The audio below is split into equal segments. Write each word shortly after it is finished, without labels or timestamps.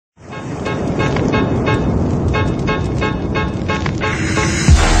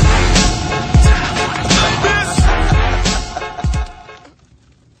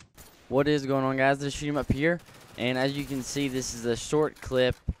What is going on, guys? This is Shoot 'em Up here, and as you can see, this is a short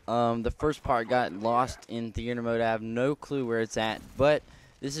clip. The first part got lost in theater mode. I have no clue where it's at, but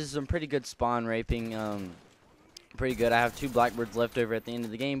this is some pretty good spawn raping. Pretty good. I have 2 blackbirds left over at the end of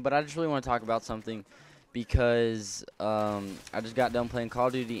the game, but I just really want to talk about something because I just got done playing Call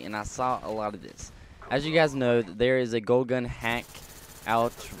of Duty and I saw a lot of this. As you guys know, there is a gold gun hack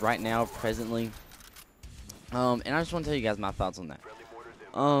out right now, presently, and I just want to tell you guys my thoughts on that.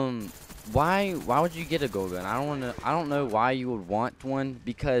 Why would you get a gold gun? I don't know why you would want one,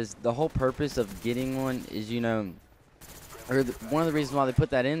 because the whole purpose of getting one is, you know, one of the reasons why they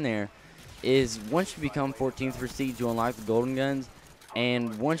put that in there is once you become 14th prestige, you unlock the golden guns,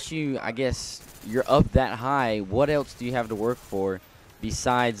 and once you, I guess, you're up that high, what else do you have to work for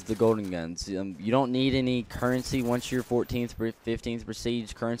besides the golden guns? You don't need any currency once you're 14th, 15th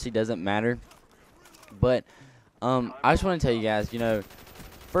prestige. Currency doesn't matter. But I just want to tell you guys, you know,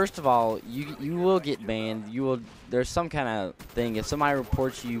 first of all, you will get banned. There's some kind of thing. If somebody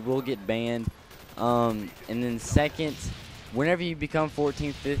reports you, you will get banned. And then second, whenever you become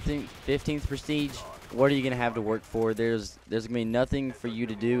 14th, 15th prestige, what are you gonna have to work for? There's gonna be nothing for you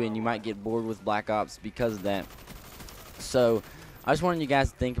to do, and you might get bored with Black Ops because of that. So I just wanted you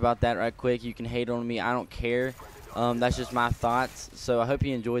guys to think about that right quick. You can hate on me, I don't care. That's just my thoughts. So I hope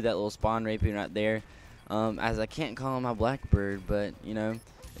you enjoyed that little spawn raping right there. As I can't call him my blackbird, but you know,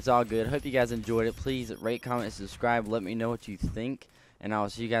 it's all good. Hope you guys enjoyed it. Please rate, comment, and subscribe. Let me know what you think, and I will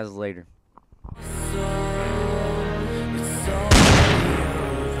see you guys later.